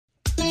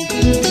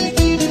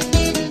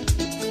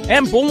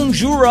And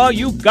bonjour, all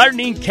you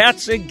gardening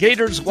cats and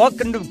gators.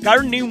 Welcome to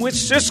Gardening with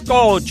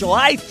Ciscoe,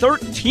 July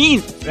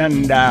 13th.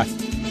 And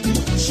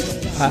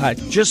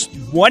just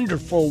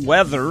wonderful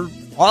weather.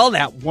 All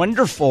that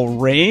wonderful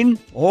rain.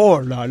 Oh,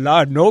 la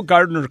la. No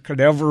gardener could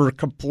ever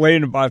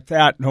complain about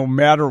that, no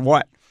matter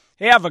what.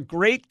 Hey, I have a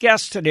great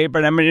guest today,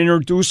 but I'm going to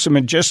introduce him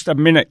in just a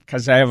minute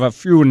because I have a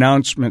few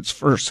announcements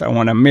first I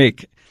want to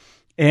make.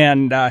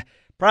 And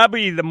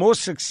probably the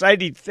most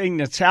exciting thing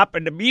that's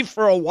happened to me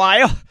for a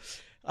while,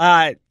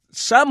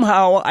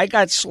 somehow I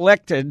got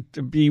selected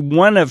to be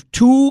one of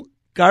two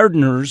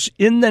gardeners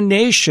in the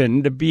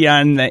nation to be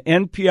on the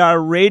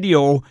NPR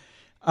radio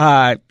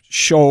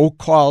show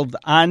called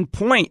On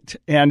Point,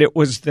 and it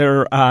was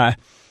their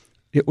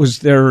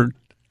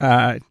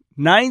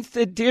ninth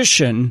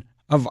edition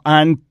of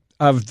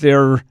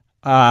their it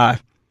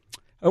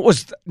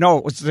was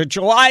the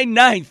July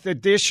 9th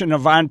edition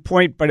of On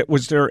Point, but it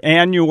was their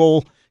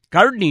annual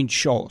gardening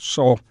show.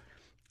 So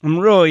I'm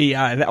really,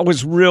 that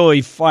was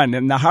really fun.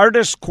 And the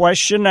hardest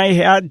question I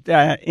had to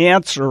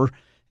answer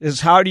is,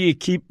 how do you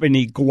keep an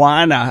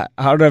iguana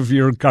out of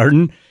your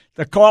garden?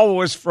 The call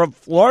was from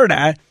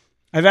Florida.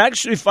 I've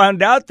actually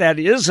found out that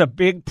is a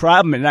big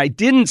problem. And I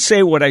didn't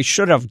say what I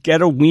should have,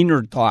 get a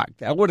wiener dog.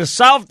 That would have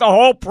solved the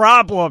whole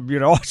problem, you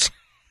know.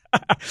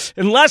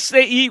 Unless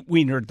they eat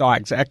wiener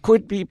dogs. That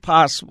could be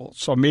possible.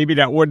 So maybe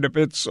that wouldn't have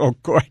been so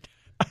good.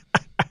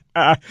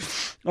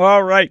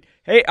 All right.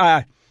 Hey,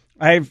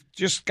 I've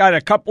just got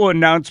a couple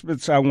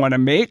announcements I want to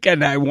make,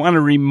 and I want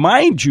to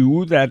remind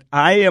you that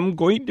I am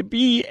going to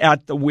be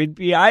at the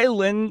Whidbey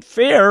Island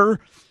Fair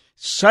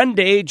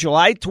Sunday,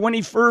 July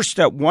 21st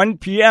at 1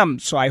 p.m.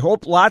 So I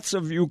hope lots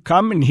of you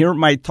come and hear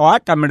my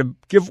talk. I'm going to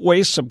give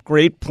away some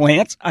great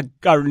plants, a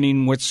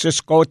Gardening with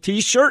Ciscoe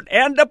t-shirt,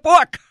 and a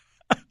book.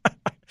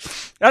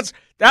 That's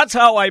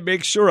how I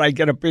make sure I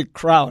get a big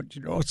crowd,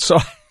 you know. So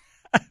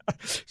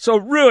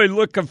really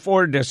looking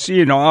forward to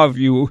seeing all of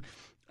you.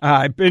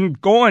 I've been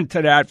going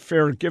to that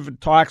fair, giving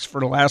talks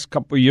for the last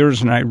couple of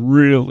years, and I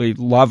really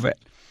love it.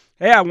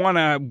 Hey, I want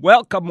to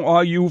welcome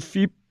all you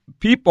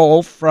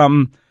people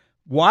from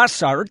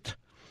WASART.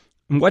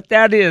 And what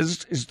that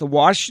is the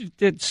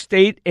Washington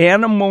State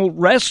Animal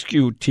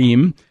Rescue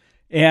Team.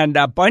 And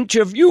a bunch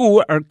of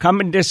you are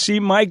coming to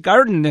see my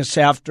garden this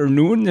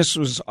afternoon. This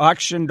was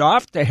auctioned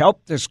off to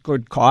help this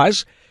good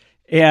cause.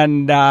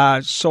 And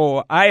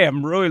so I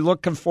am really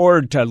looking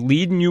forward to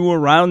leading you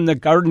around the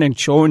garden and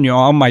showing you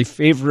all my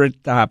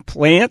favorite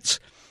plants.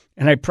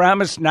 And I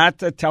promise not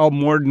to tell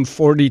more than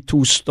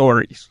 42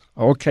 stories.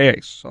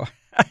 Okay, so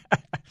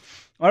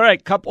all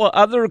right, couple of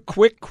other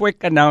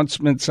quick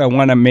announcements I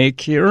want to make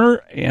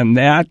here. And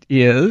that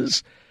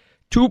is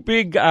two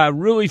big,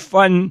 really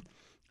fun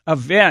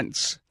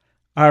events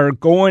are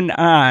going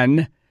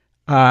on,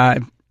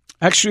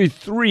 actually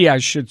three, I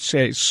should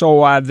say.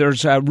 So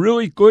there's a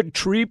really good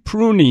tree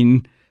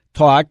pruning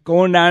talk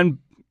going on,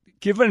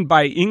 given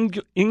by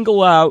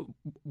Ingela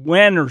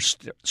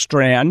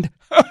Wannerstrand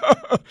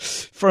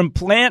from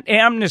Plant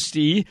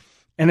Amnesty,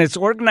 and it's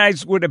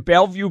organized with a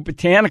Bellevue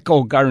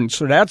Botanical Garden.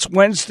 So that's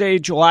Wednesday,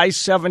 July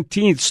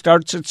 17th,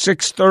 starts at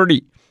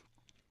 6:30.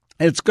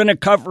 It's going to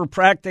cover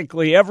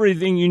practically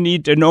everything you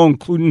need to know,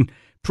 including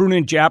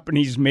pruning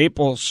Japanese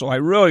maples, so I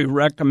really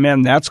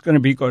recommend. That's going to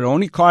be good. It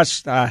only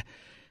costs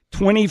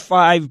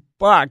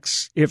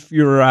 $25 if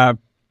you're a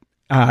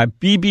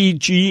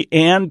BBG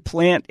and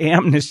Plant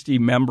Amnesty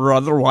member.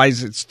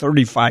 Otherwise, it's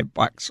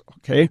 $35.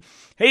 Okay.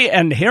 Hey,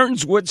 and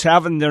Heronswood's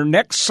having their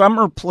next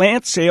summer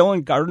plant sale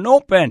and garden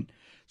open.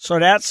 So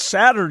that's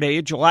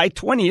Saturday, July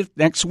 20th,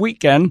 next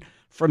weekend,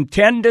 from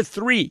 10 to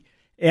 3.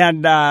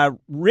 And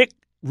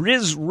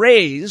Riz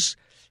Reyes,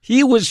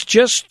 he was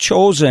just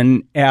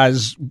chosen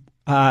as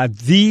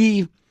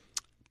the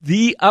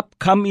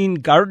upcoming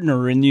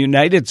gardener in the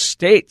United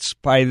States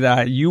by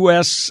the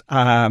U.S.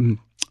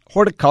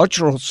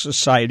 Horticultural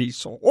Society.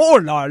 So, oh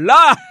la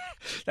la,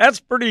 that's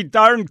pretty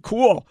darn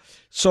cool.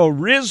 So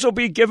Riz will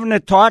be giving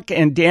a talk,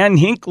 and Dan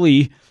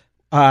Hinckley,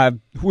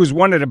 who is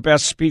one of the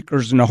best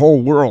speakers in the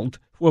whole world,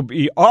 will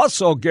be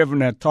also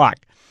giving a talk.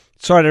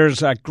 So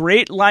there's a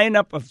great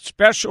lineup of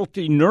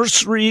specialty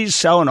nurseries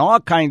selling all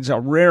kinds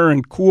of rare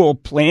and cool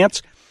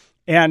plants.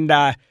 And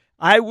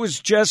I was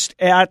just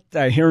at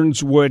the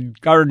Heronswood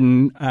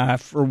Garden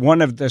for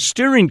one of the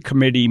steering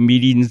committee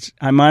meetings.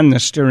 I'm on the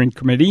steering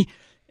committee.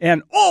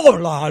 And oh,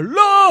 la,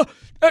 la,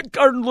 that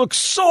garden looks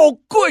so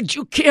good.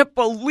 You can't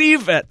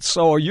believe it.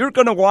 So you're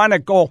going to want to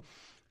go.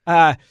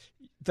 The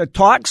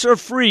talks are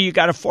free. You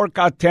got to fork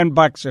out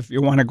 $10 if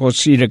you want to go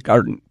see the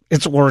garden.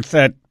 It's worth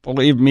it,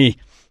 believe me.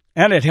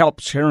 And it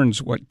helps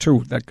Heronswood,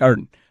 too, the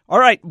garden. All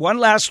right, one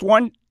last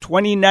one.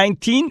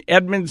 2019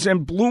 Edmonds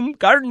and Bloom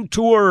Garden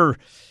Tour.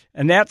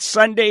 And that's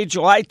Sunday,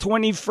 July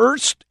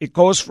 21st. It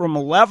goes from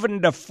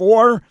 11 to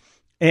 4.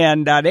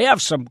 And they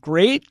have some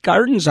great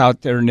gardens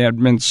out there in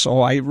Edmonds, so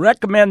I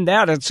recommend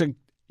that.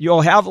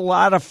 You'll have a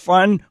lot of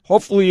fun.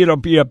 Hopefully it'll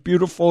be a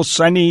beautiful,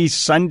 sunny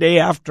Sunday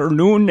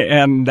afternoon,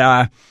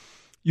 and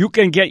you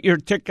can get your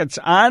tickets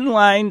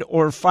online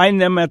or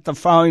find them at the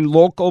following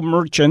local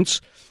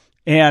merchants: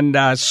 And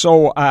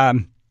so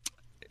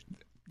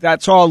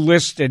that's all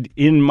listed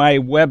in my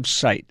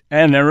website.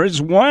 And there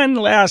is one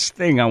last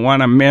thing I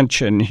want to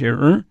mention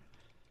here,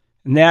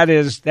 and that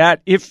is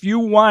that if you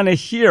want to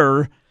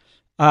hear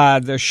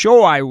the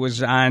show I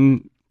was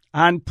on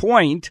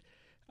point,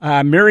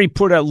 Mary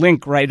put a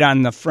link right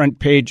on the front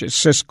page at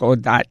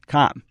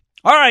Ciscoe.com.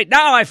 All right,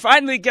 now I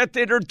finally get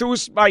to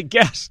introduce my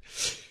guest.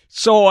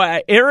 So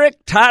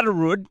Eric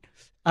Todderud,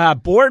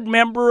 board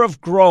member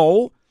of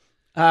Grow,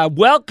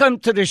 welcome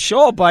to the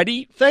show,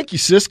 buddy. Thank you,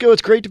 Ciscoe.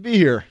 It's great to be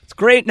here. It's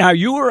great. Now,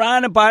 you were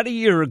on about a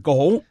year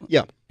ago.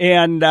 Yeah.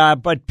 And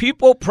but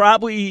people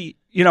probably,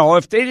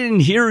 if they didn't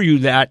hear you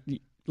that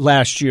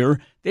last year,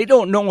 they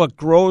don't know what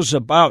Grow's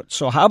about.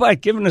 So how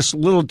about giving us a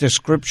little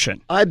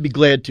description? I'd be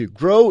glad to.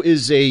 Grow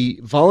is a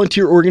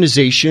volunteer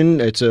organization.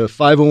 It's a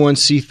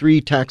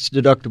 501c3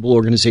 tax-deductible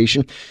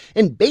organization.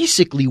 And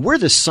basically, we're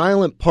the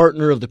silent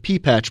partner of the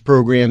P-Patch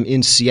program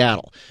in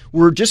Seattle.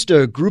 We're just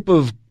a group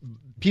of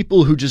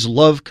people who just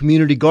love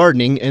community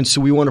gardening, and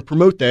so we want to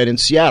promote that in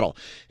Seattle.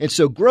 And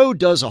so Grow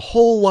does a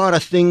whole lot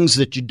of things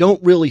that you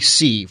don't really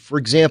see. For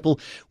example,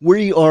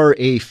 we are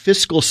a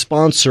fiscal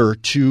sponsor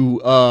to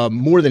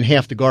more than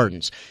half the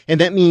gardens, and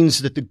that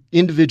means that the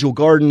individual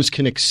gardens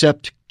can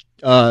accept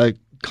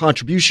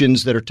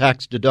contributions that are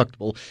tax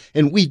deductible,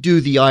 and we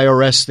do the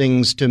IRS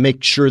things to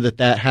make sure that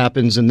that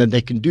happens and that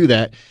they can do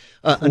that.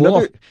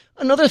 Cool.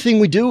 Another thing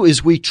we do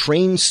is we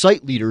train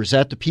site leaders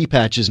at the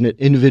P-Patches and at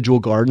individual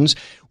gardens.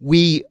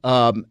 We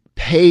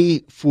pay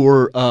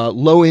for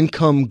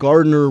low-income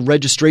gardener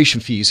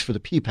registration fees for the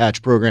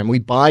P-Patch program. We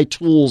buy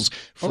tools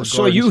for gardens.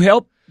 So you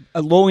help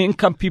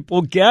low-income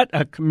people get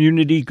a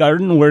community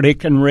garden where they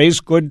can raise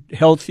good,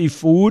 healthy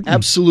food?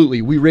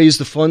 Absolutely. We raise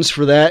the funds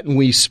for that, and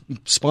we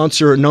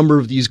sponsor a number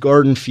of these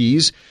garden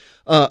fees.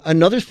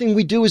 Another thing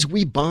we do is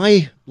we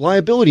buy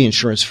liability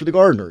insurance for the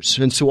gardeners.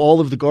 And so all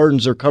of the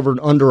gardens are covered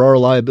under our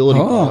liability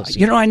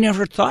policy. I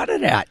never thought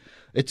of that.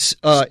 It's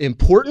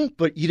important,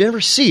 but you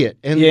never see it.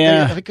 And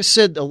like I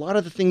said, a lot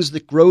of the things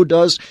that Grow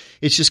does,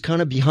 it's just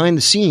kind of behind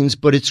the scenes,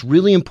 but it's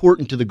really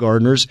important to the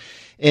gardeners.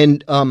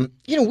 And,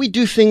 we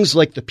do things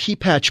like the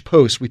P-Patch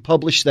Post. We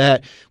publish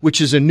that, which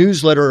is a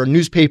newsletter or a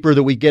newspaper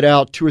that we get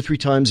out 2 or 3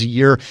 times a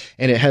year.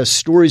 And it has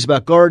stories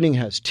about gardening,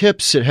 has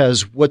tips, it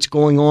has what's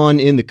going on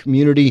in the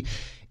community.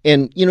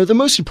 And, the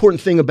most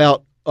important thing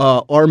about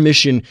our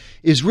mission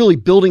is really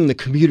building the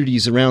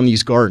communities around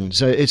these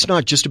gardens. It's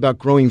not just about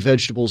growing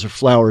vegetables or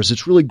flowers.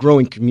 It's really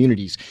growing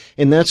communities.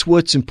 And that's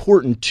what's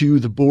important to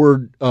the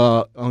board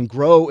on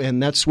Grow,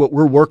 and that's what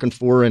we're working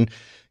for. And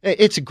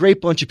it's a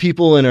great bunch of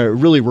people and a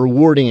really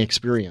rewarding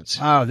experience.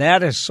 Wow,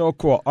 that is so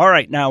cool. All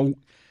right, now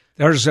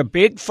there's a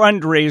big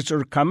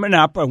fundraiser coming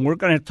up, and we're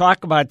going to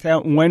talk about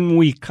that when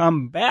we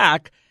come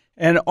back.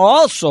 And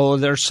also,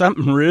 there's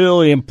something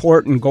really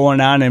important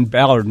going on in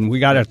Ballard, and we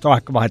got to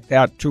talk about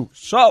that too.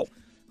 So,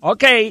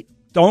 okay,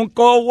 don't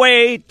go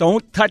away.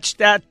 Don't touch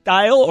that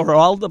dial, or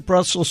all the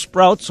Brussels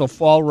sprouts will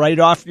fall right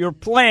off your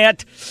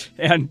plant.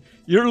 And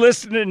you're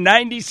listening to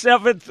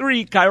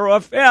 97.3 Cairo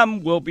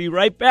FM. We'll be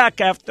right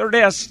back after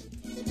this.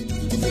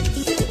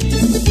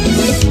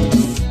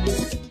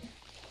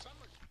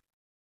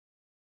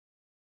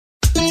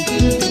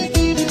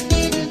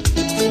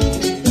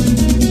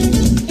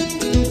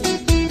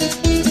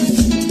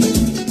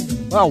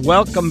 Well,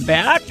 welcome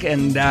back,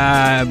 and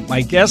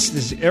my guest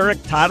is Eric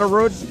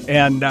Todderud,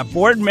 and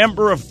board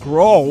member of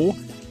Grow.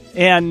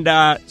 And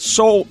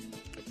so,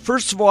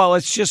 first of all,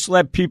 let's just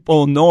let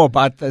people know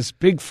about this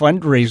big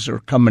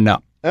fundraiser coming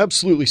up.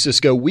 Absolutely,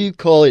 Ciscoe. We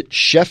call it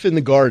Chef in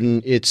the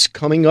Garden. It's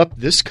coming up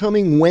this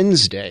coming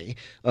Wednesday,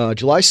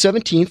 July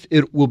 17th.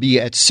 It will be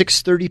at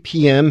 6:30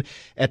 p.m.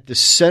 at the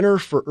Center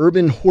for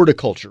Urban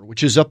Horticulture,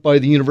 which is up by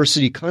the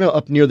university, kind of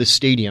up near the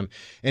stadium.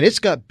 And it's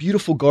got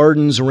beautiful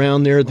gardens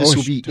around there. This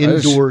will be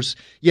indoors.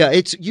 Yeah,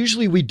 it's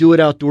usually we do it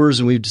outdoors,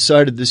 and we've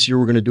decided this year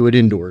we're going to do it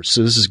indoors.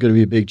 So this is going to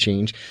be a big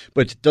change.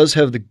 But it does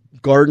have the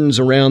gardens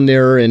around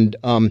there, and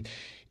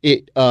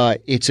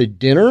it's a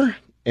dinner.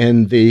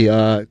 And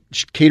the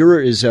caterer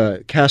is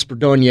Casper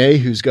Donier,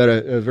 who's got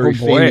a very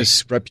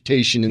famous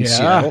reputation in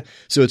Seattle.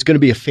 So it's going to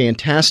be a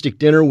fantastic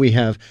dinner. We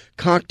have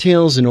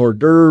cocktails and hors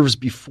d'oeuvres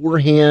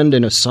beforehand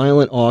and a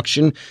silent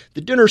auction.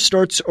 The dinner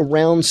starts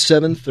around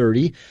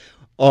 7:30.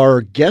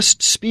 Our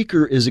guest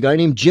speaker is a guy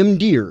named Jim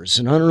Deers,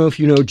 and I don't know if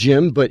you know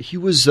Jim, but he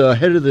was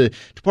head of the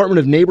Department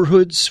of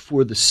Neighborhoods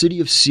for the city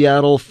of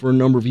Seattle for a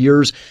number of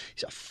years.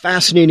 He's a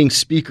fascinating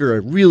speaker,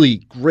 a really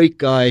great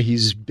guy.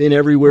 He's been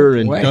everywhere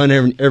and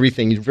done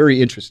everything. He's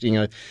very interesting.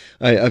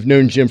 I've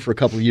known Jim for a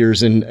couple of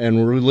years, and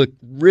we're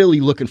really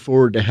looking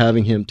forward to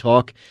having him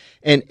talk.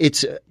 And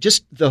it's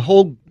just the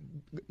whole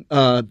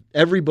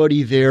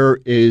everybody there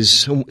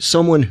is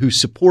someone who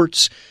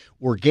supports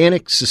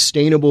organic,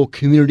 sustainable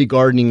community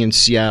gardening in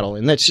Seattle.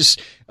 And that's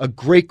just a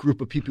great group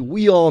of people.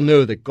 We all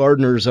know that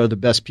gardeners are the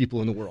best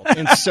people in the world.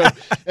 And so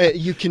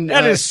you can...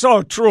 That is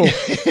so true.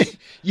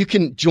 You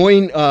can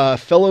join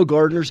fellow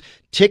gardeners.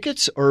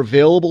 Tickets are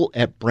available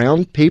at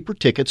Brown Paper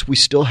Tickets. We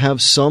still have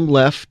some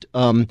left.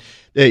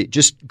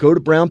 Just go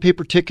to Brown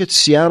Paper Tickets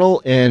Seattle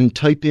and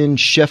type in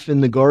Chef in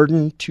the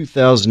Garden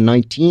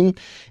 2019,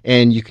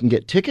 and you can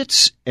get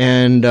tickets,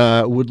 and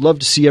would love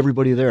to see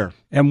everybody there.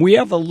 And we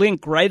have a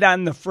link right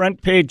on the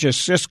front page of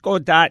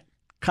Ciscoe.com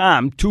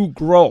to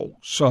grow.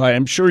 So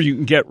I'm sure you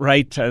can get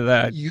right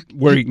to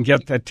where you can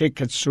get the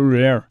tickets through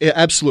there. Yeah,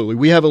 absolutely.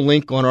 We have a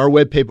link on our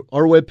webpage.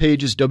 Our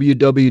webpage is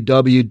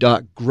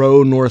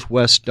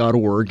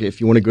www.grownorthwest.org. If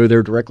you want to go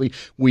there directly,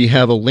 we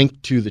have a link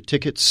to the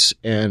tickets,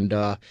 and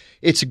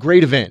it's a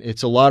great event.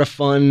 It's a lot of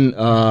fun,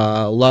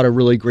 a lot of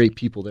really great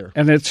people there.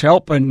 And it's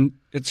helping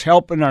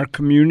our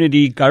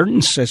community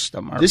garden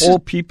system, our whole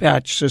pea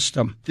patch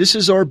system. This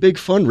is our big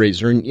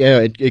fundraiser, and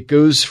it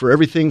goes for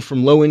everything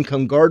from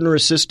low-income gardener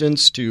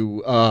assistance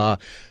to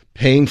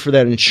paying for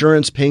that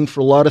insurance, paying for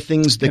a lot of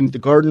things that the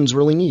gardens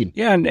really need.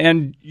 Yeah,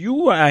 and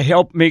you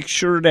help make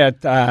sure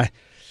that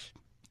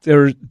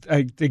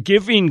the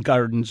giving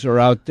gardens are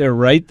out there,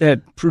 right,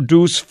 that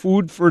produce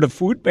food for the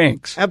food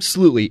banks.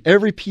 Absolutely.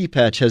 Every pea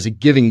patch has a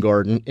giving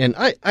garden, and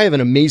I have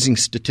an amazing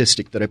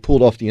statistic that I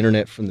pulled off the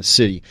internet from the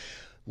city.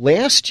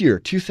 Last year,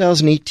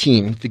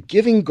 2018, the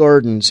Giving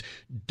Gardens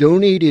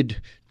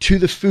donated to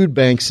the food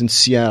banks in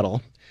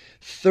Seattle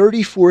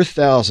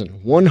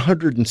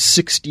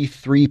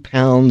 34,163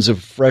 pounds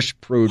of fresh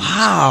produce.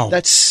 Wow.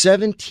 That's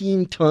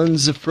 17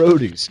 tons of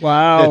produce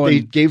that they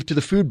gave to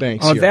the food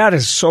banks here. That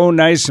is so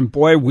nice, and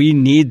boy, we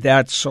need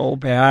that so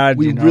bad.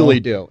 We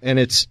really do, and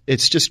it's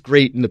just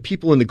great, and the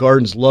people in the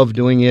gardens love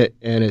doing it,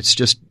 and it's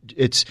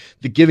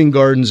the Giving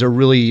Gardens are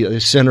really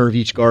the center of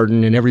each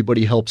garden, and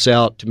everybody helps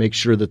out to make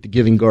sure that the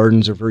Giving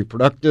Gardens are very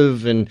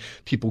productive and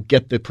people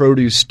get the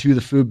produce to the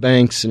food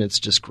banks, and it's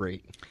just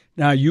great.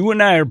 Now, you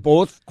and I are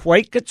both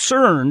quite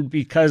concerned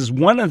because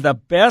one of the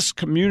best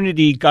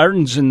community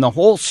gardens in the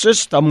whole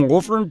system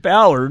over in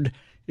Ballard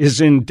is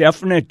in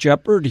definite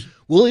jeopardy.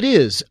 Well, it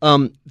is.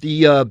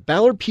 The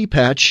Ballard Pea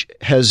Patch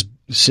has,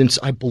 since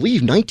I believe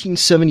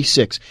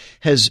 1976,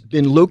 has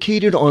been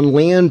located on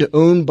land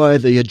owned by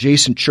the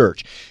adjacent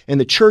church.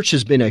 And the church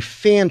has been a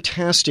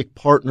fantastic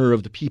partner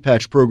of the Pea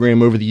Patch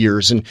program over the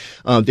years, and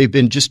they've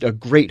been just a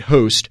great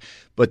host.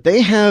 But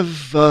they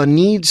have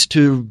needs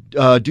to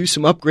do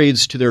some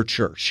upgrades to their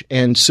church.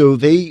 And so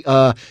they,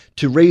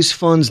 to raise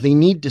funds, they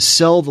need to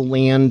sell the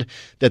land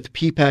that the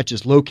Pea Patch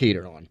is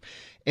located on.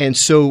 And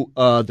so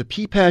the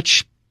Pea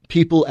Patch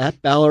people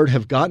at Ballard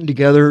have gotten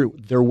together.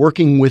 They're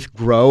working with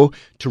Grow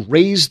to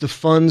raise the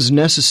funds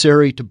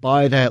necessary to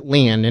buy that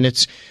land.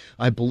 And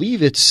I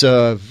believe it's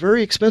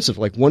very expensive,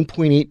 like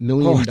 $1.8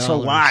 million. Oh, it's a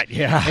lot,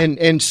 yeah.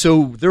 And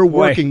so they're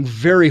working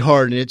very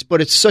hard,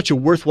 but it's such a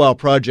worthwhile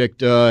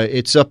project.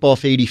 It's up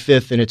off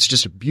 85th, and it's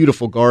just a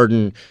beautiful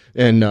garden,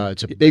 and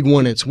it's a big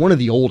one. It's one of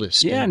the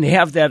oldest. Yeah, and they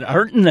have that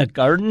Art in the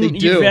Garden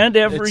event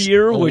every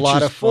year, which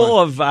is full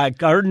of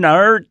garden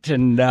art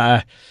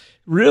and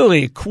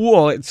really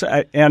cool.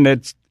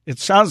 It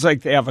sounds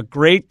like they have a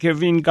great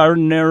giving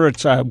garden there.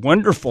 It's a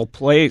wonderful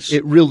place.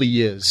 It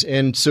really is.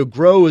 And so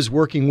Grow is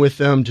working with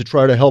them to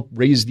try to help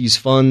raise these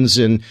funds.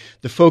 And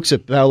the folks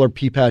at Ballard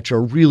Pea Patch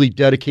are really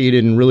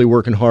dedicated and really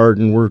working hard,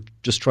 and we're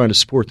just trying to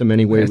support them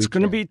any way we can. It's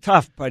going to be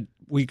tough, but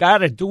we got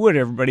to do it,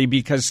 everybody,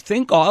 because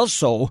think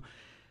also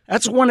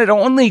that's one of the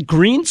only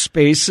green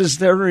spaces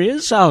there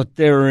is out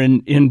there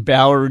in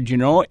Ballard,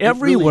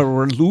 Everywhere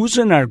we're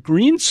losing our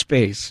green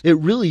space. It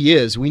really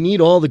is. We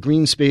need all the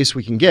green space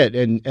we can get.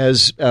 And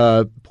as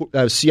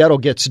Seattle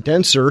gets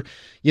denser,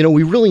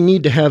 we really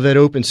need to have that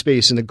open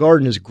space. And the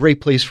garden is a great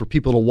place for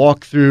people to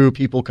walk through.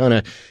 People kind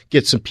of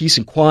get some peace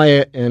and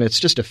quiet. And it's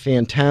just a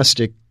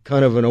fantastic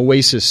kind of an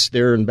oasis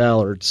there in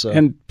Ballard. So.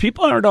 And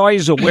people aren't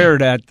always aware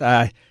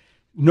that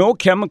no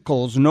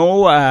chemicals,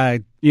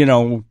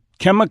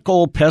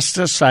 chemical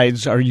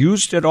pesticides are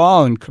used at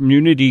all in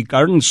community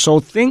gardens. So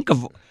think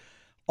of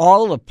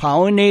all the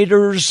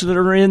pollinators that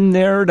are in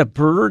there, the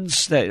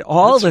birds,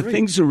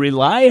 things that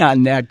rely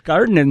on that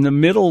garden in the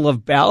middle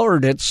of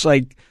Ballard. It's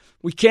like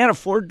we can't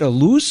afford to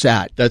lose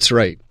that. That's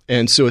right.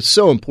 And so it's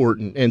so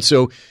important. And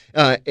so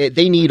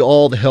they need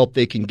all the help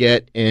they can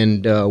get,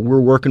 and we're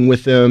working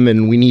with them,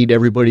 and we need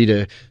everybody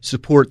to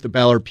support the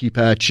Ballard Pea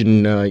Patch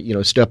and,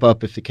 step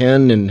up if they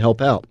can and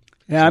help out.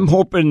 Yeah, I'm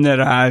hoping that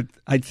I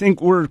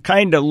think we're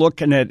kind of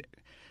looking at,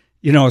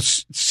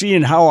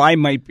 seeing how I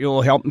might be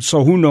able to help them.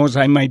 So who knows,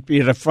 I might be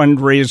at a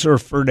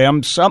fundraiser for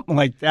them, something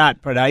like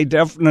that. But I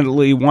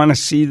definitely want to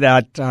see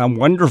that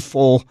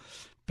wonderful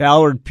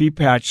Ballard Pea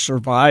Patch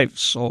survive.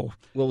 So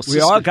we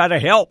all got to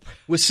help.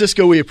 With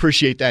Ciscoe, we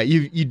appreciate that.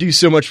 You do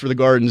so much for the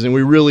gardens, and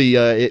we really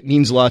it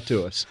means a lot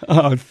to us.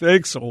 Oh,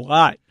 thanks a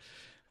lot.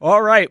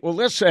 All right. Well,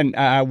 listen,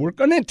 we're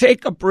going to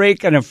take a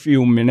break in a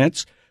few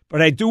minutes.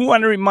 But I do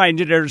want to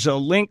remind you there's a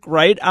link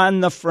right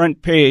on the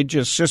front page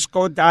of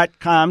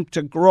Ciscoe.com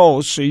to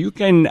grow, so you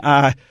can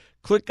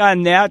click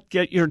on that,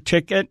 get your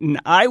ticket.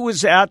 And I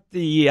was at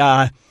the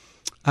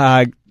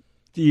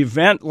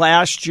event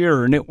last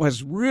year, and it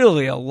was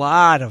really a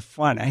lot of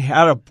fun. I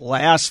had a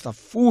blast. The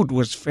food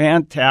was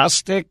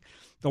fantastic.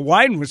 the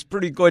wine was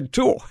pretty good,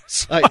 too.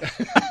 So.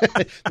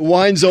 The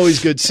wine's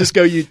always good.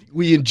 Ciscoe,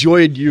 we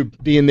enjoyed you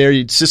being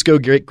there. Ciscoe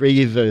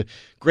gave a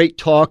great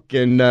talk,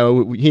 and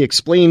he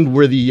explained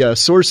where the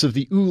source of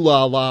the ooh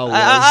la la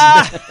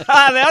was.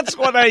 That's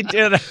what I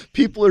did.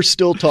 People are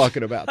still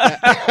talking about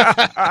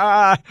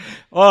that.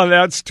 Oh,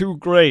 that's too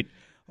great.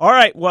 All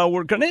right, well,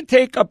 we're going to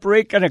take a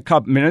break in a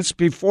couple minutes.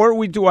 Before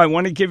we do, I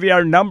want to give you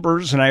our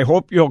numbers, and I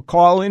hope you'll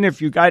call in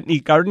if you got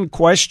any garden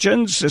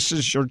questions. This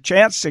is your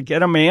chance to get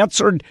them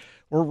answered.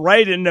 We're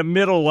right in the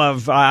middle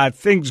of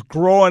things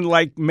growing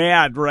like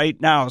mad right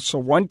now.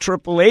 So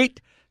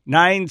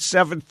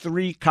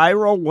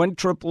 1-888-973-KIRO,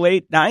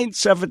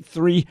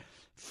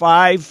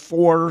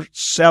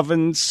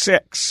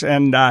 1-888-973-5476.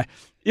 And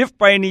if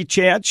by any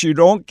chance you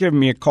don't give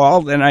me a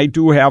call, then I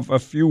do have a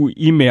few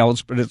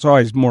emails, but it's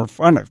always more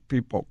fun if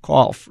people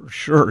call for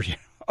sure.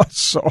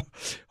 So,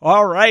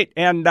 all right.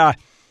 And,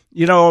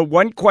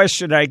 one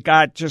question I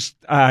got, just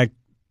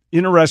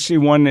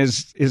interesting one,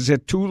 is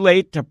it too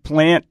late to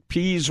plant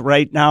peas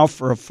right now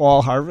for a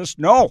fall harvest?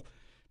 No,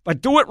 but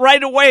do it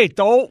right away.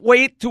 Don't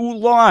wait too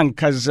long,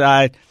 because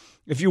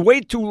if you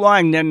wait too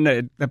long,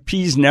 then the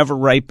peas never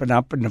ripen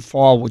up in the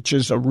fall, which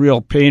is a real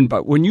pain.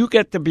 But when you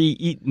get to be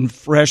eating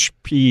fresh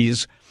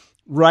peas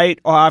right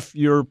off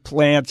your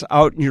plants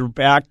out in your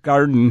back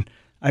garden,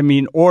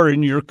 or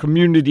in your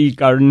community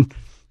garden,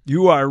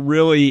 you are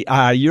really,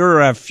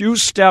 you're a few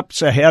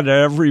steps ahead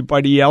of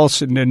everybody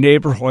else in the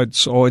neighborhood.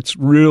 So it's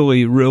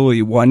really,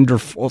 really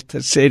wonderful,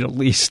 to say the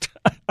least.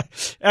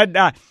 And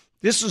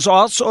this is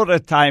also the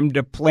time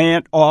to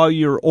plant all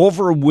your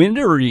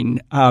overwintering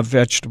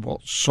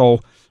vegetables.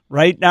 So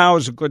right now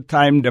is a good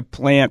time to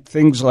plant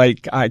things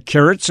like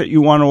carrots that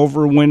you want to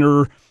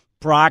overwinter,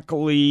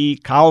 broccoli,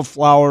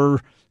 cauliflower,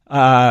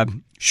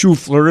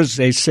 chou-fleur, as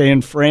they say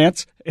in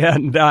France,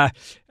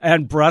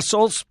 and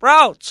Brussels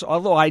sprouts,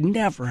 although I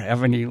never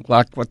have any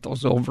luck with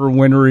those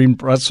overwintering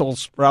Brussels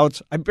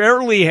sprouts. I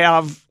barely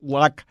have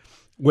luck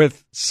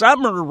with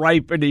summer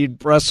ripening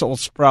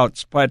Brussels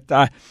sprouts, but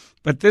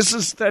this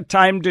is the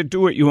time to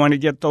do it. You want to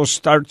get those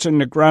starts in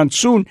the ground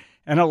soon,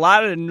 and a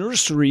lot of the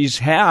nurseries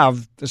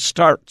have the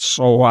starts,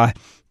 so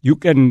you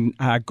can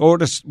go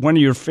to one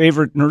of your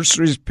favorite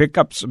nurseries, pick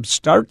up some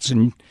starts,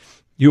 and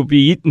you'll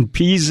be eating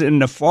peas in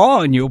the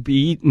fall, and you'll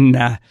be eating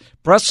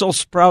Brussels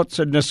sprouts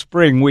in the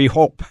spring, we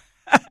hope.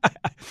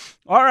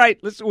 All right,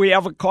 listen, we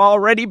have a call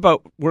ready,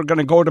 but we're going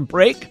to go to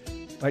break.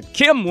 But,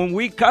 Kim, when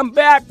we come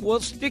back, we'll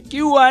stick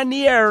you on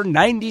the air,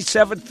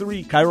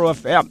 97.3 KIRO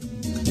FM.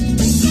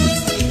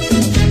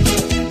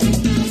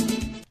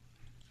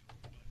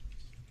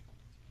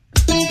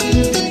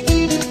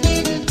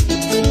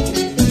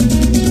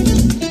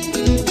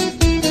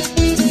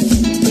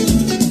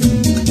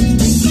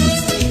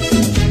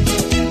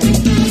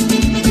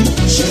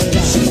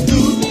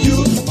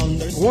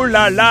 Ooh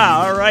la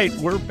la. All right,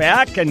 we're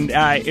back, and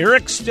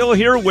Eric's still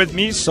here with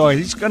me, so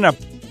he's going to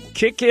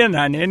kick in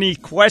on any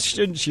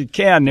questions you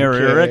can there,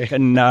 okay. Eric.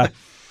 And all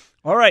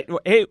right,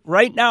 hey,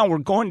 right now we're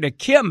going to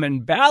Kim in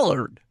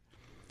Ballard.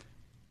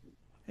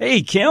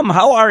 Hey, Kim,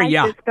 how are you?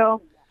 Hi,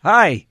 Ciscoe.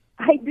 Hi.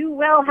 I do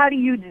well. How do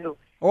you do?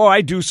 Oh,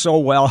 I do so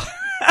well.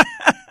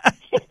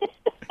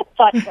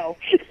 Thought so.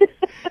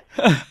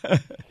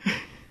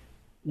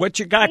 What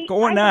you got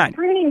going on? I have a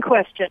pruning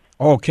question.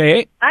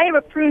 Okay. I have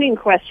a pruning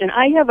question.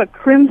 I have a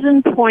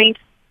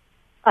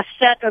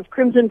set of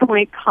Crimson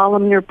Point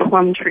columnar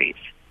plum trees.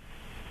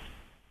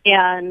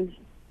 And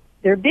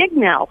they're big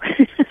now.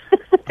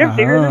 They're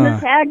bigger than the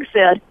tag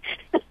said.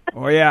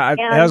 Oh, yeah,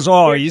 as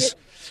always.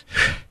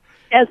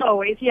 As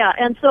always, yeah.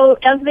 And so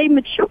as they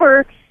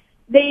mature,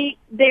 they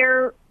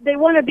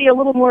want to be a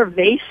little more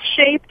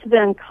vase-shaped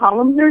than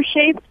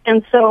columnar-shaped.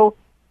 And so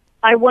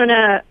I want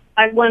to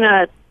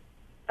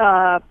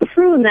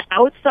prune the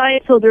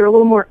outside so they're a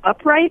little more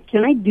upright.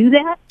 Can I do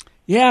that?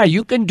 Yeah,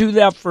 you can do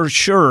that for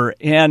sure.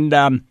 And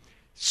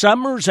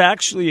summer's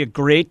actually a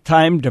great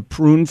time to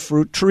prune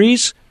fruit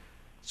trees.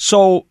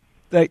 So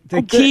the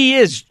key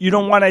is you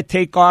don't want to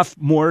take off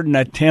more than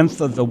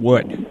 1/10 of the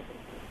wood.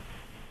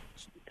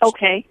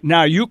 Okay.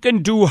 Now, you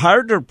can do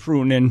harder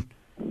pruning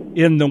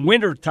in the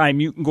wintertime.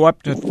 You can go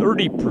up to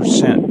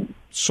 30%.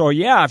 So,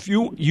 yeah, if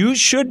you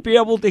should be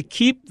able to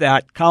keep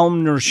that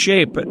columnar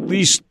shape at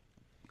least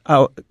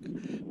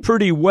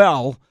pretty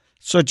well.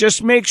 So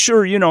just make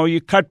sure,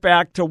 you cut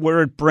back to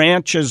where it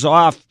branches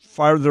off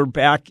farther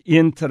back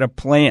into the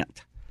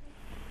plant.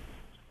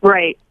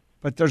 Right.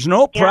 But there's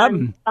no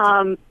problem.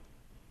 And,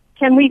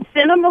 can we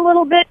thin them a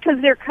little bit?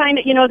 Because they're kind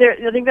of,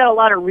 they've got a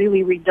lot of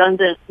really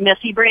redundant,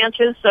 messy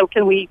branches. So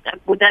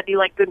would that be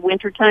like good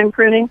wintertime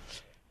pruning?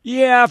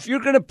 Yeah, if you're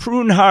going to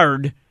prune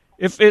hard,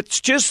 if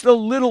it's just a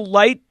little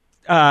light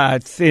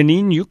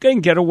thinning, you can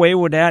get away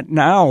with that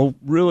now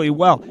really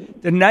well.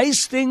 The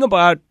nice thing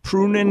about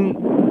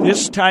pruning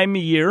this time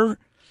of year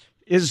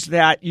is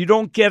that you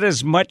don't get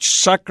as much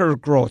sucker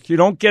growth. You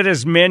don't get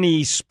as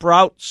many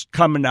sprouts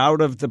coming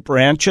out of the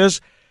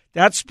branches.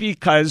 That's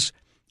because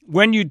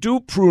when you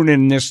do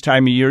pruning this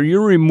time of year,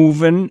 you're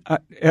removing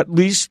at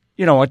least,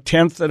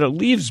 1/10 of the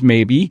leaves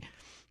maybe.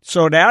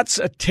 So that's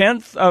a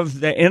tenth of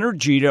the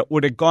energy that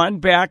would have gone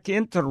back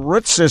into the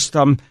root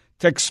system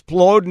to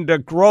explode into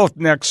growth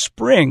next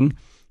spring.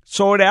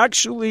 So it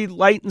actually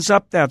lightens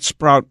up that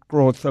sprout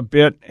growth a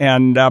bit.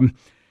 And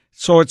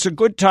so it's a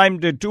good time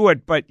to do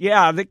it. But,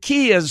 yeah, the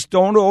key is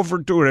don't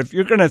overdo it. If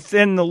you're going to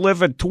thin the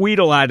live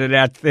tweedle out of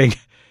that thing,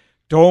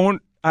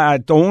 don't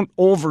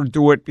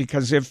overdo it,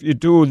 because if you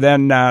do,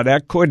 then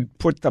that could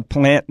put the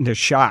plant into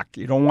shock.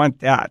 You don't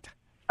want that.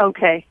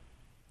 Okay.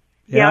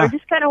 Yeah, I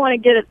just kind of want to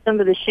get at some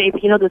of the shape.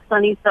 You know, the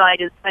sunny side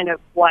is kind of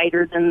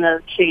wider than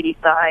the shady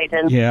side,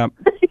 and yeah.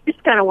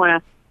 just kind of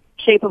want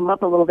to shape them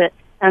up a little bit.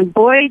 And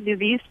boy, do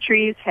these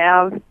trees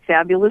have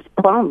fabulous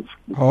plums.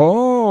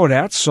 Oh,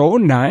 that's so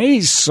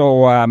nice.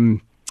 So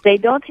they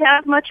don't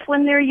have much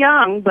when they're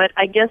young, but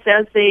I guess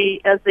as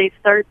they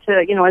start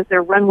to, you know, as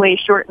their runway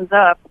shortens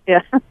up,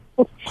 yeah,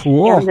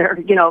 cool. And they're,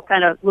 you know,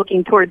 kind of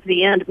looking towards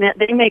the end,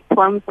 they make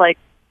plums like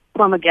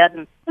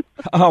Plumageddon.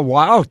 Oh,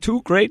 wow,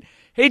 too great.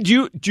 Hey,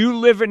 do you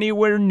live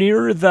anywhere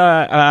near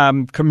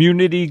the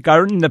community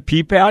garden, the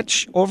Pea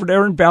Patch over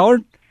there in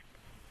Ballard?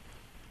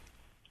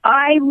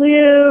 I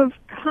live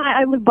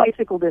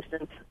bicycle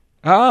distance.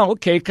 Oh,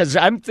 okay, because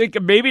I'm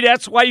thinking maybe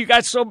that's why you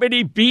got so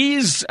many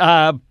bees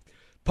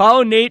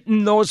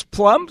pollinating those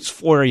plums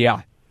for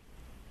you.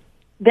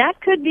 That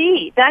could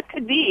be.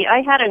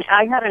 I had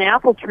an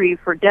apple tree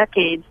for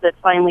decades that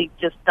finally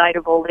just died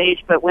of old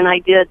age, but when I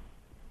did,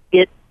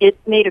 it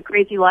made a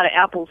crazy lot of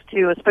apples,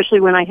 too, especially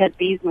when I had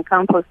bees in the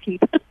compost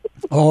heap.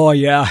 Oh,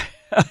 yeah.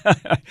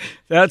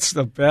 That's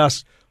the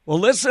best. Well,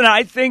 listen,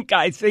 I think,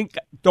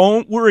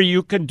 don't worry.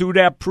 You can do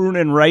that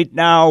pruning right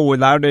now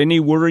without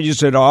any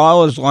worries at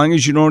all. As long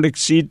as you don't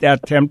exceed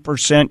that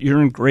 10%,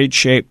 you're in great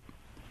shape.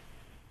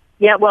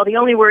 Yeah, well, the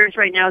only worries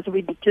right now is that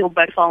we'd be killed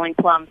by falling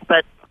plums,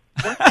 but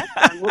once that's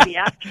done, we'll be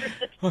after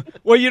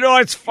it. Well, you know,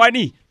 it's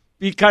funny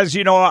because,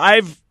 you know,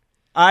 I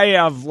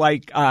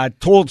have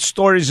told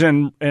stories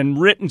and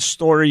written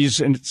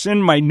stories, and it's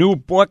in my new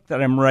book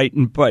that I'm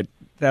writing, but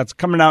that's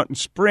coming out in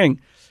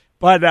spring.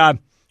 But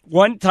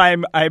one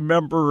time I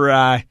remember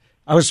I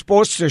was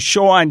supposed to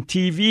show on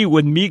TV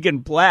with Megan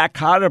Black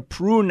how to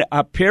prune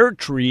a pear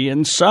tree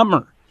in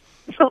summer.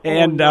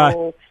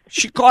 No.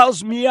 She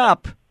calls me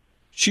up.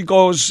 She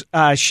goes,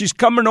 she's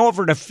coming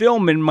over to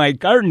film in my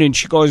garden, and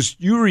she goes,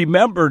 you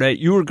remember that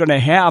you were going to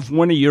have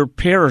one of your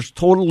pears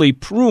totally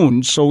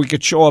pruned so we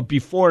could show a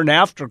before and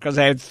after, because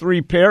I had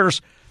 3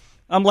 pears.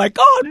 I'm like,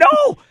 oh,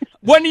 no.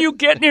 When are you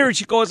getting here?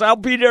 She goes, I'll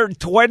be there in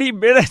 20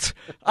 minutes.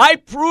 I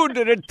pruned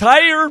an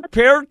entire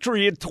pear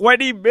tree in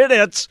 20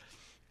 minutes,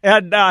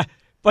 and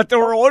but there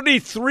were only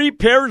 3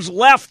 pears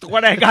left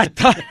when I got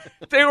done.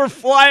 They were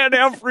flying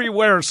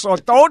everywhere, so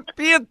don't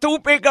be in too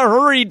big a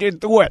hurry to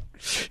do it.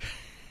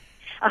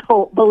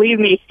 Oh, believe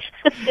me,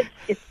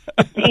 it's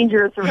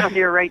dangerous around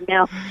here right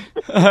now.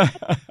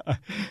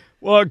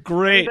 Well,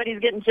 great. Everybody's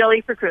getting jelly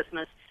for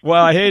Christmas.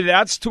 Well, hey,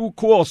 that's too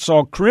cool.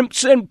 So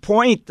Crimson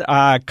Point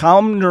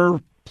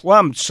columnar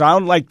plums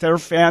sound like they're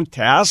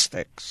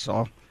fantastic.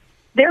 So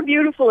they're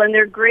beautiful, and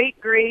they're great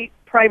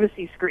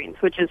privacy screens,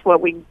 which is what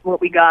we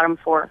got them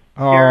for.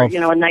 Oh. They're, you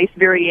know, a nice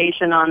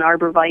variation on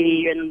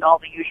arborvitae and all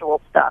the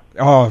usual stuff.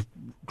 Oh,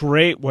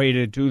 great way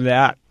to do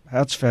that.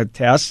 That's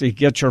fantastic.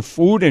 Get your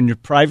food and your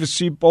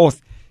privacy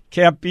both.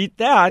 Can't beat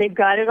that. They've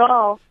got it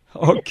all.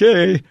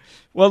 Okay.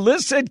 Well,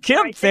 listen,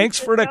 Kim, right, thanks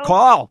for the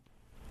call.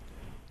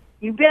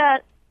 You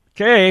bet.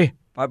 Okay.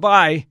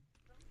 Bye-bye.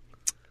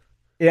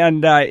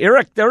 And,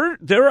 Eric,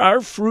 there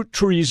are fruit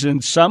trees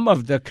in some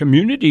of the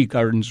community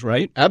gardens,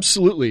 right?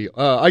 Absolutely.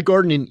 I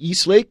garden in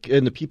Eastlake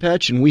in the Pea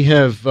Patch, and we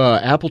have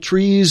apple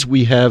trees.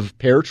 We have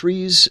pear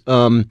trees.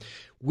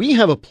 We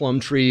have a plum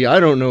tree.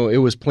 I don't know. It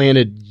was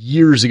planted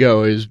years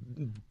ago. It was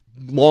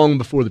long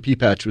before the Pea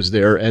Patch was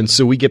there, and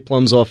so we get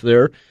plums off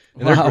there.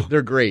 And wow.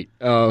 They're great.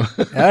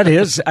 That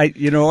is,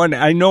 and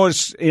I know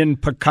it's in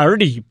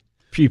Picardy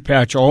Pea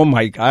Patch. Oh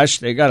my gosh,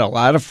 they got a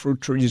lot of fruit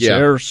trees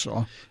there.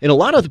 So, and a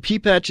lot of the Pea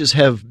Patches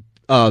have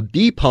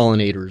bee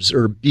pollinators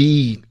or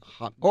bee.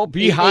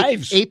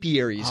 Beehives.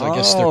 Apiaries, I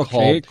guess they're called.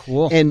 Okay,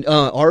 cool. And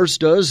ours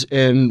does,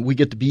 and we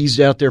get the bees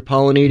out there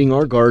pollinating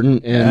our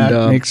garden. And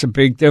that makes a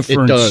big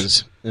difference. It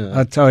does.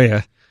 I'll tell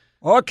you.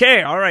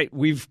 Okay, all right.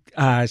 We've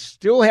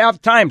still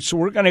have time, so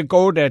we're going to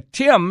go to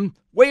Tim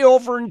way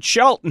over in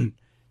Shelton.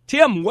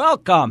 Tim,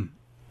 welcome.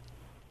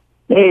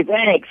 Hey,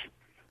 thanks.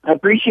 I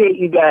appreciate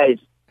you guys.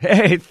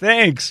 Hey,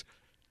 thanks.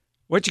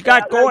 What you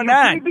got going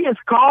on?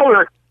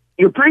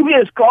 Your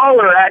previous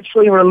caller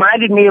actually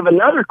reminded me of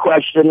another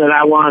question that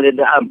I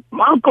wanted.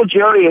 My Uncle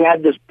Jerry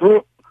had this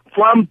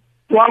plum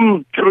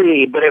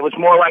tree, but it was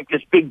more like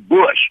this big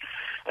bush.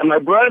 And my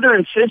brother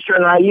and sister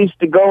and I used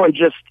to go and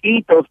just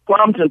eat those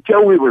plums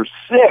until we were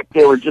sick.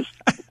 They were just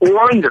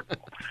wonderful.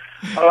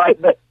 All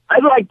right, but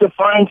I'd like to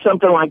find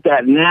something like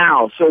that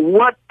now. So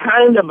what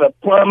kind of a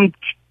plum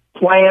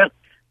plant,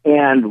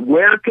 and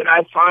where could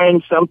I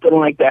find something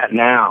like that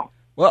now?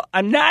 Well,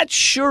 I'm not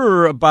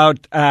sure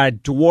about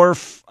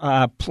dwarf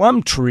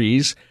plum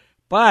trees,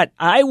 but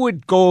I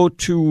would go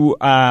to,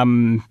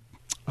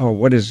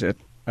 what is it?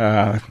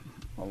 Let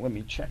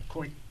me check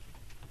quick.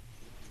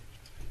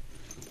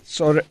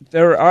 So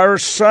there are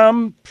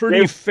some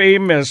pretty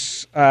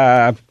famous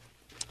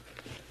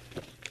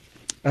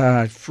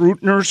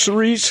fruit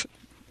nurseries.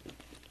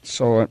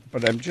 So,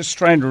 but I'm just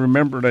trying to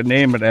remember the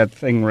name of that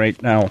thing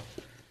right now.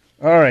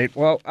 All right,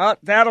 well,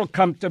 that'll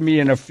come to me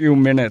in a few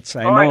minutes.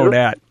 I know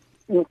that.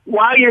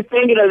 While you're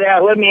thinking of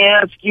that, let me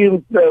ask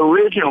you the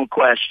original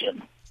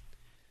question.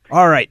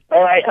 All right.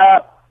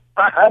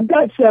 I've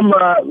got some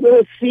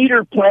little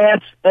cedar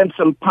plants and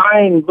some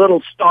pine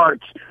little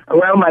starts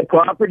around my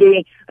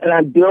property, and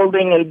I'm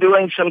building and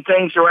doing some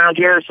things around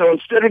here. So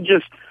instead of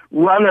just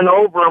running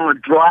over them or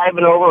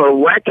driving over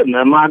or wrecking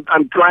them,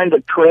 I'm trying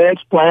to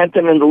transplant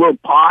them into little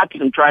pots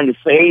and trying to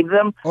save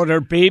them. Oh,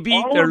 they're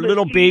baby? They're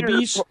little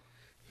babies?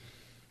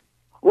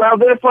 Well,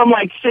 they're from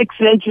like 6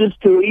 inches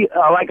to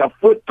like a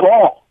foot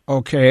tall.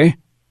 Okay.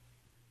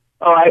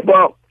 All right.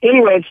 Well,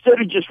 anyway,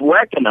 instead of just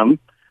wrecking them,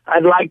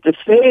 I'd like to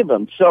save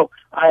them. So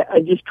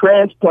I just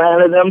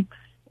transplanted them,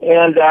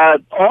 and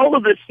all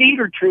of the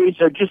cedar trees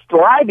are just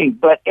thriving,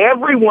 but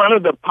every one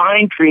of the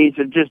pine trees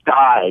have just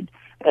died.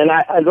 And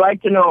I'd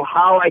like to know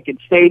how I could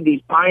save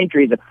these pine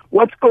trees.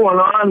 What's going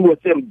on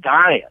with them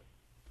dying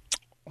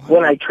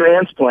when I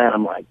transplant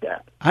them like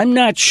that? I'm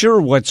not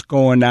sure what's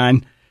going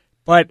on,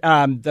 but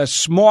the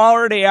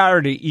smaller they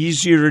are, the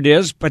easier it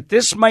is. But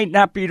this might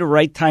not be the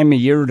right time of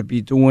year to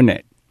be doing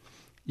it.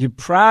 You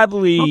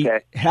probably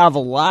have a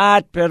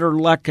lot better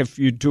luck if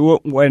you do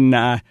it when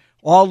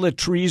all the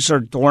trees are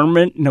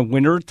dormant in the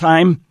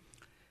wintertime,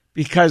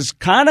 because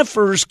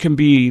conifers can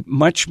be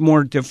much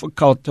more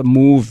difficult to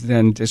move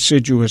than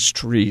deciduous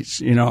trees,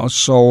 you know.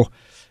 So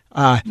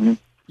usually... I've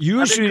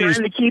been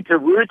trying to keep the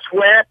roots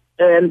wet,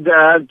 and,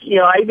 I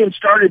even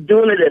started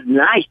doing it at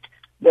night,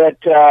 but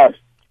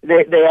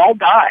they all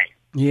die.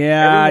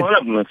 Yeah. Every one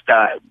of them has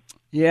died.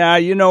 Yeah,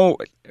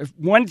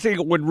 one thing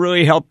that would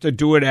really help to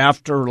do it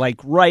after, like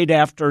right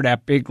after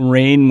that big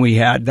rain we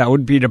had. That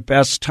would be the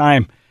best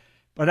time.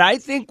 But I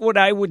think what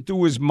I would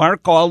do is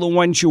mark all the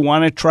ones you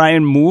want to try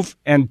and move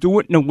and do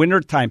it in the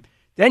wintertime.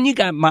 Then you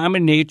got Mama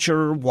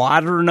Nature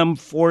watering them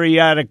for you.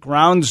 The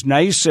ground's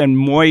nice and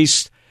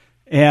moist.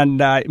 And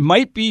it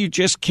might be you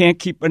just can't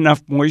keep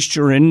enough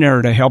moisture in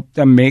there to help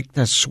them make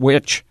the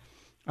switch.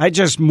 I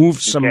just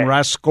moved some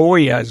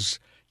rascoias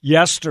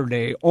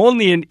yesterday.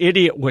 Only an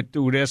idiot would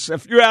do this.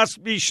 If you ask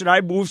me, should I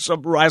move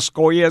some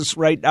rascoias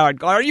right now? I'd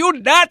go, are you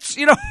nuts?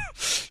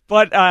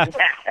 But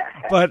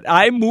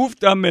I moved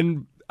them,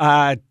 and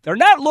they're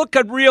not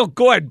looking real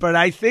good, but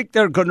I think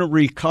they're going to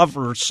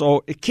recover.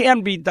 So it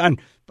can be done.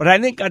 But I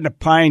think on the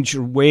pines,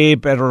 you're way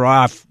better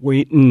off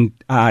waiting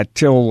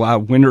till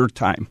winter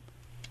time.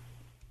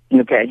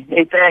 Okay.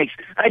 Hey, thanks.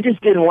 I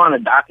just didn't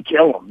want to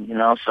kill them,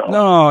 so.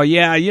 No,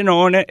 yeah,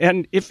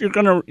 and if you're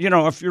going to,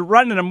 if you're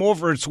running them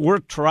over, it's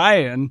worth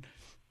trying.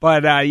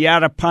 But,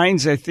 the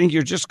pines, I think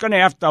you're just going to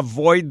have to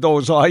avoid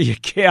those all you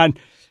can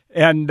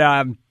and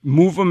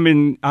move them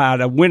in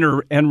the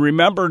winter. And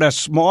remember, the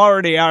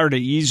smaller they are, the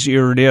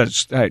easier it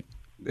is.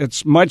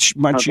 It's much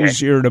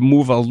easier to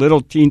move a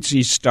little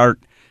teensy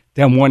start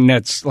than one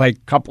that's like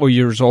a couple of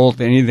years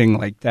old, anything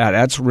like that.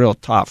 That's real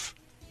tough.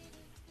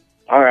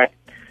 All right.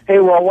 Hey,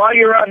 well, while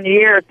you're on the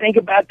air, think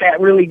about that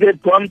really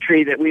good plum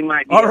tree that we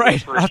might be All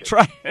right, I'll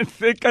try and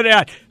think of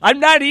that. I'm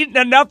not eating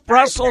enough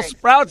Brussels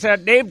sprouts.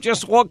 That name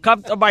just won't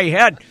come to my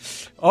head.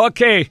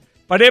 Okay,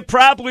 but it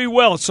probably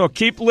will, so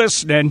keep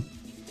listening.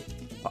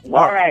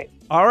 All right.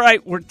 All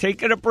right, we're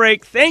taking a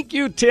break. Thank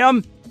you,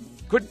 Tim.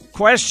 Good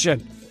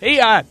question.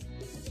 Hey,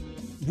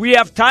 we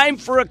have time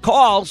for a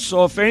call,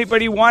 so if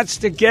anybody wants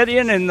to get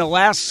in the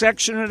last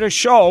section of the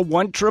show,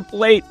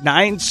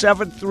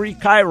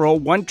 1-888-973-KIRO,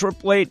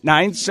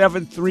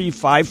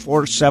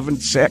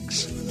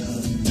 1-888-973-5476.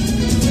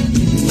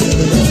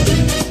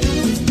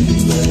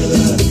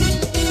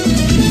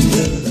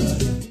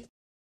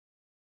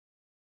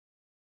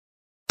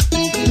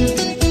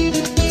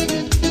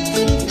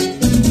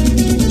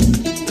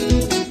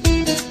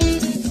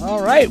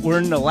 We're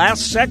in the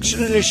last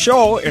section of the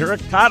show.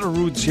 Eric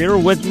Totterud's here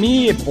with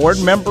me, a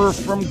board member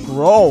from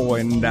GROW.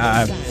 And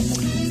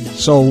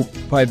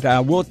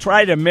we'll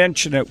try to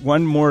mention it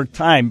one more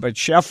time. But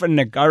Chef in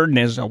the Garden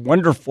is a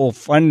wonderful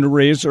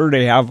fundraiser.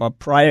 They have a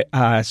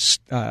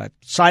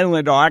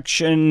silent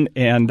auction,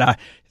 and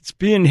it's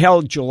being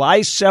held July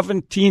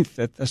 17th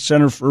at the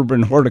Center for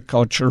Urban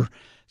Horticulture.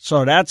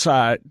 So that's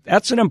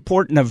an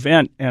important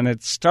event, and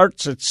it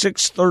starts at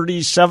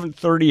 6:30,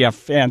 7:30, a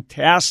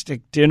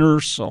fantastic dinner.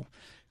 So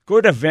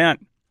good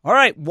event. All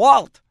right,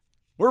 Walt,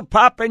 we're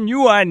popping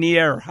you on the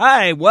air.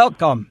 Hi,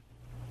 welcome.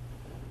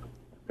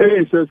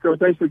 Hey, Ciscoe,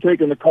 thanks for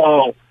taking the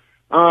call.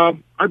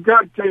 I've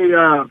got we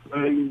had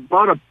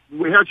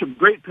some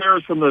great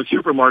pears from the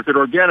supermarket,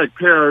 organic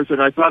pears, and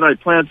I thought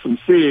I'd plant some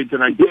seeds,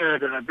 and I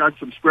did, and I've got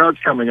some sprouts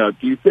coming up.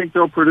 Do you think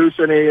they'll produce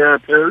any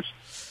pears?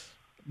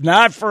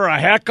 Not for a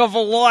heck of a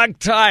long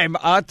time.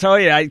 I'll tell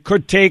you, it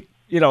could take,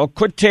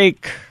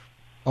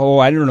 at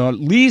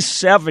least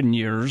 7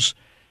 years.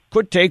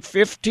 Could take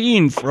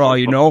 15 for all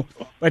you know.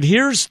 But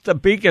here's the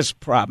biggest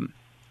problem.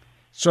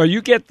 So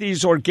you get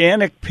these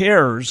organic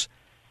pears,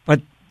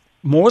 but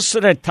most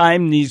of the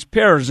time these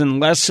pears,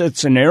 unless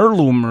it's an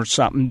heirloom or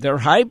something, they're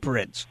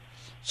hybrids.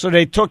 So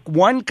they took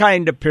one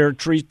kind of pear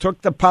tree,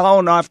 took the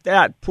pollen off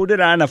that, put it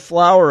on a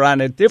flower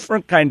on a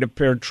different kind of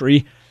pear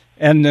tree,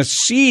 and the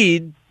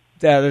seed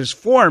that is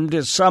formed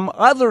is some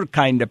other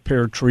kind of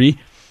pear tree.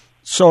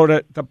 So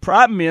the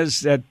problem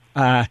is that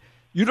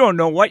you don't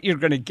know what you're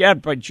going to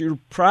get, but you're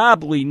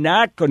probably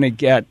not going to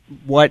get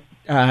what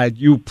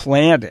you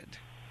planted,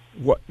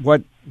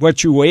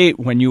 what you ate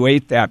when you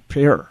ate that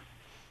pear,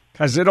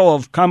 because it'll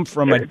have come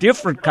from a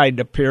different kind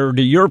of pear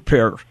to your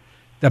pear,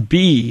 the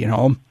bee,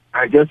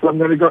 I guess I'm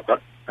going to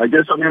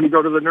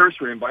go to the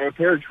nursery and buy a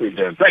pear tree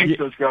then. Thanks,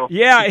 Ciscoe.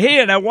 Yeah,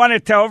 hey, and I want to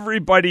tell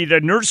everybody the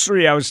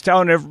nursery I was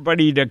telling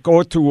everybody to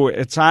go to,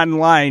 it's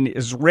online,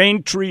 is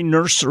Raintree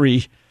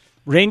Nursery,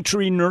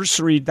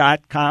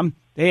 RaintreeNursery.com.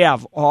 They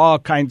have all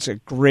kinds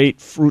of great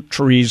fruit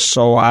trees.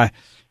 So,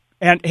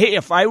 and hey,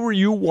 if I were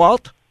you,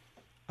 Walt,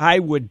 I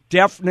would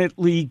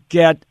definitely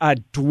get a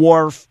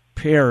dwarf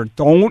pear.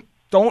 Don't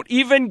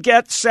even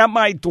get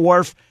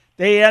semi-dwarf.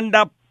 They end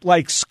up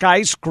like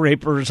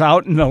skyscrapers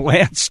out in the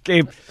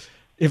landscape.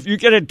 If you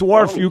get a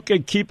dwarf, you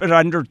can keep it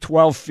under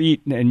 12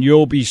 feet, and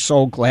you'll be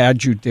so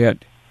glad you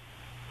did.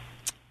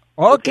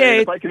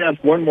 Okay. If I can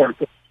ask one more.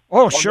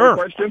 Sure.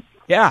 More question?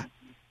 Yeah.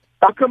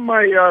 How come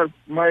my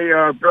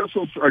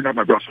Brussels, or not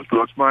my Brussels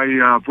sprouts,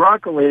 my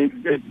broccoli,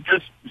 it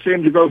just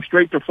seemed to go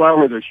straight to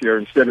flower this year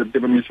instead of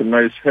giving me some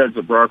nice heads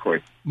of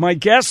broccoli? My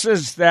guess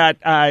is that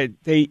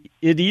it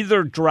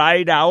either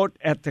dried out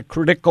at the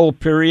critical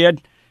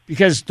period,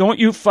 because don't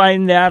you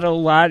find that a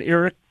lot,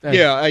 Eric?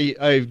 Yeah,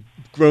 I've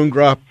grown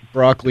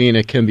broccoli, and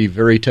it can be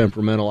very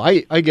temperamental.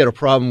 I get a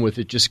problem with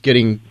it just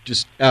getting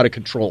out of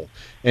control,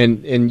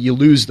 and you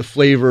lose the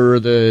flavor.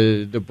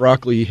 The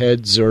broccoli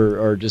heads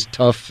are just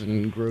tough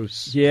and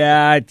gross.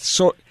 Yeah,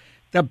 so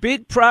the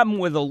big problem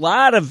with a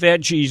lot of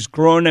veggies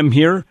growing them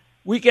here,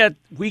 we get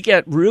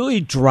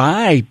really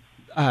dry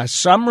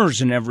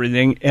summers and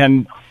everything,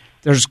 and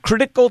there's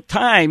critical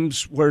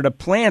times where the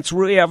plants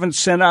really haven't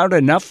sent out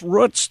enough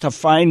roots to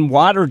find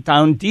water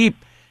down deep.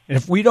 And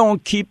if we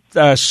don't keep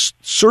the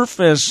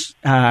surface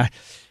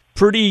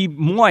pretty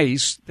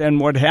moist, then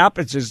what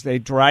happens is they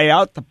dry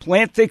out. The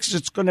plant thinks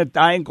it's going to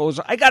die and goes,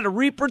 I got to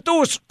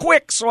reproduce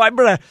quick, so I'm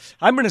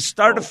gonna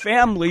start a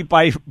family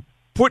by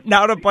putting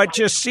out a bunch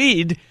of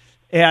seed,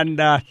 and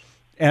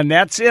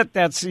that's it.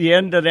 That's the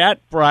end of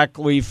that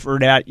broccoli for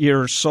that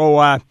year.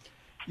 So,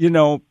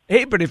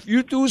 hey, but if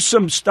you do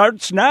some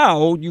starts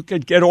now, you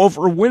could get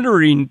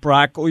overwintering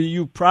broccoli.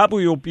 You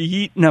probably will be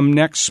eating them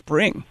next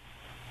spring.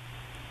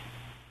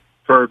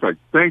 Perfect.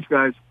 Thanks,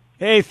 guys.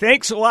 Hey,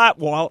 thanks a lot,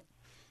 Walt.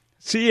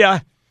 See ya.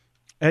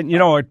 And,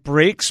 it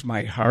breaks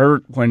my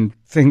heart when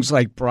things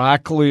like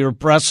broccoli or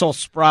Brussels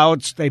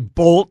sprouts, they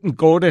bolt and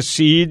go to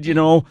seed.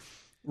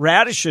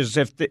 Radishes,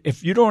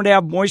 if you don't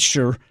have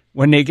moisture,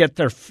 when they get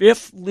their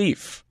fifth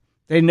leaf,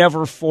 they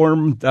never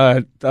form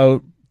the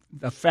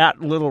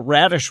fat little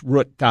radish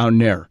root down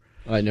there.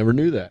 I never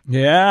knew that.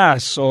 Yeah,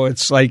 so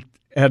it's like,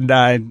 and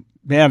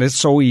man, it's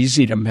so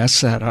easy to mess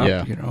that up.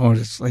 Yeah.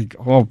 It's like,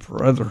 oh,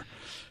 brother.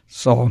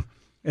 So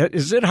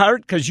is it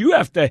hard? Because you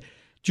have to,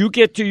 do you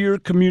get to your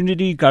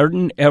community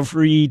garden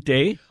every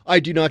day? I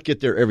do not get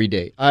there every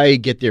day. I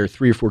get there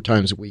 3 or 4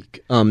 times a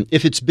week.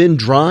 If it's been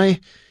dry,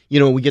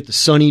 we get the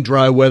sunny,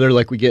 dry weather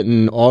like we get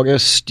in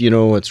August.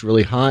 It's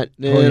really hot.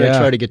 And I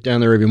try to get down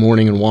there every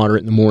morning and water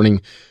it in the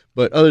morning.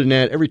 But other than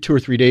that, every 2 or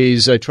 3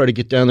 days, I try to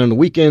get down there on the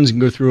weekends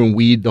and go through and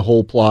weed the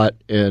whole plot.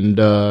 And,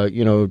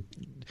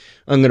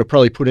 I'm going to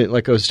probably put in,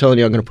 like I was telling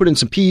you, I'm going to put in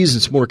some peas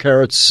and some more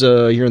carrots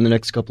here in the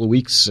next couple of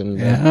weeks.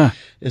 And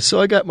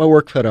so I got my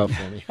work cut out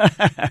for me.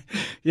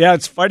 Yeah,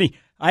 it's funny.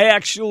 I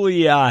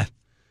actually, I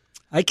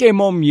came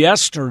home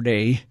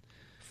yesterday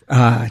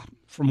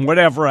from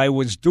whatever I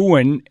was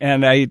doing,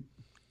 and I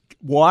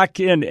walk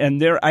in,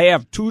 and there I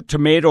have 2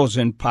 tomatoes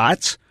in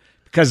pots,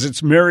 because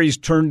it's Mary's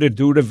turn to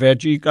do the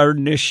veggie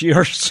garden this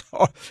year.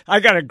 So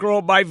I got to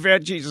grow my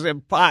veggies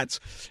in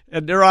pots.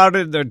 And they're out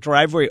in the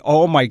driveway.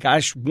 Oh, my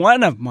gosh.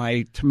 One of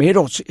my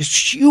tomatoes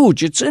is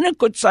huge. It's in a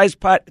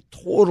good-sized pot,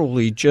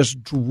 totally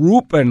just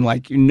drooping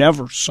like you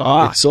never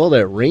saw. It's all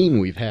that rain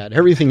we've had.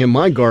 Everything in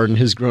my garden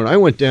has grown. I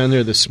went down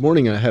there this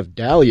morning, and I have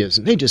dahlias,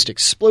 and they just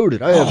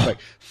exploded. I have like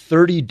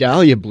 30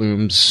 dahlia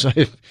blooms.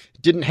 I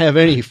didn't have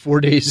any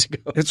 4 days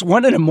ago. It's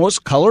one of the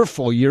most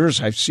colorful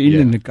years I've seen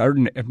in the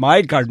garden.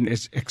 My garden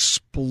is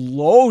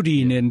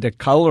exploding into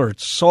color.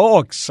 It's so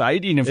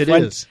exciting and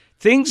fun. Is.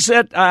 Things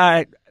that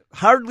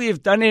hardly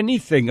have done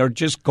anything are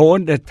just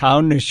going to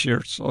town this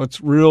year. So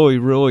it's really,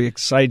 really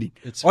exciting.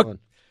 It's fun.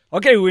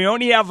 Okay, we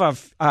only have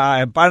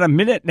about a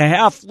minute and a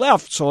half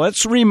left. So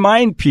let's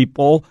remind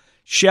people,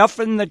 Chef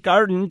in the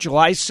Garden,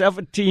 July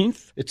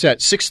 17th. It's at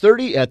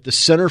 6:30 at the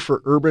Center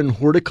for Urban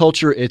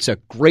Horticulture. It's a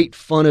great,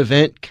 fun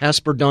event.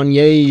 Casper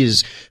Donier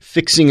is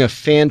fixing a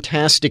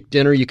fantastic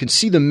dinner. You can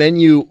see the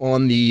menu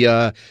on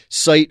the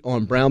site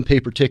on brown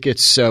paper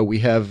tickets. We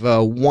have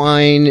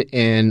wine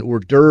and hors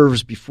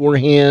d'oeuvres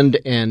beforehand.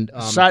 And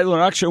silent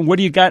auction. What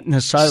do you got in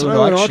the silent auction?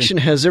 Silent auction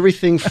has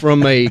everything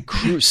from a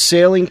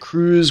sailing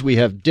cruise. We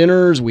have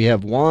dinners. We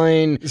have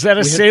wine. Is that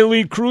a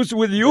sailing cruise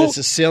with you? It's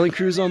a sailing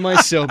cruise on my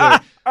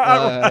sailboat.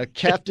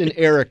 Captain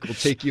Eric will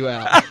take you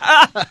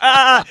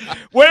out.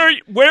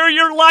 Wear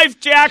your life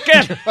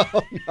jacket.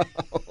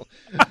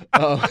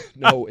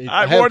 No.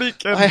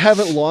 I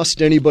haven't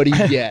lost anybody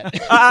yet.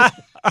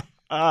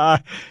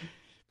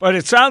 But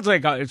it sounds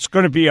like it's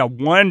going to be a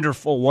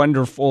wonderful,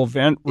 wonderful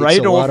event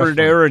right over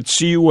there at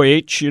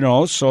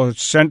CUH, so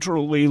it's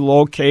centrally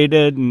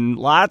located and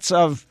lots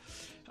of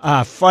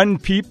fun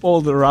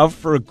people that are out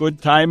for a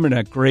good time and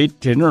a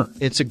great dinner.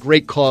 It's a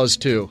great cause,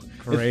 too.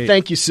 Great.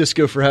 Thank you,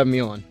 Ciscoe, for having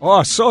me on.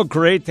 Oh, so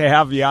great to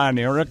have you on,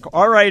 Eric.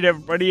 All right,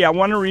 everybody, I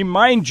want to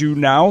remind you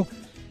now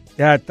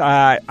that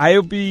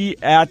I'll be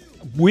at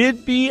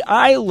Whidbey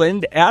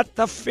Island at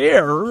the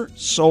fair.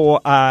 So,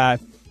 and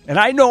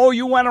I know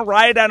you want to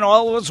ride on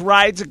all those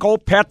rides and go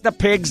pet the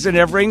pigs and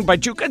everything,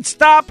 but you can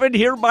stop and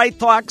hear my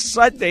talk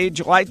Sunday,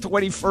 July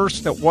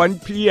 21st at 1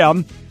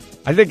 p.m.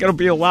 I think it'll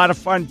be a lot of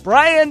fun.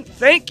 Brian,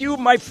 thank you,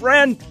 my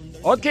friend.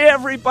 Okay,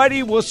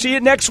 everybody, we'll see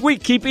you next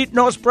week. Keep eating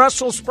those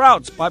Brussels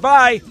sprouts.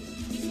 Bye-bye.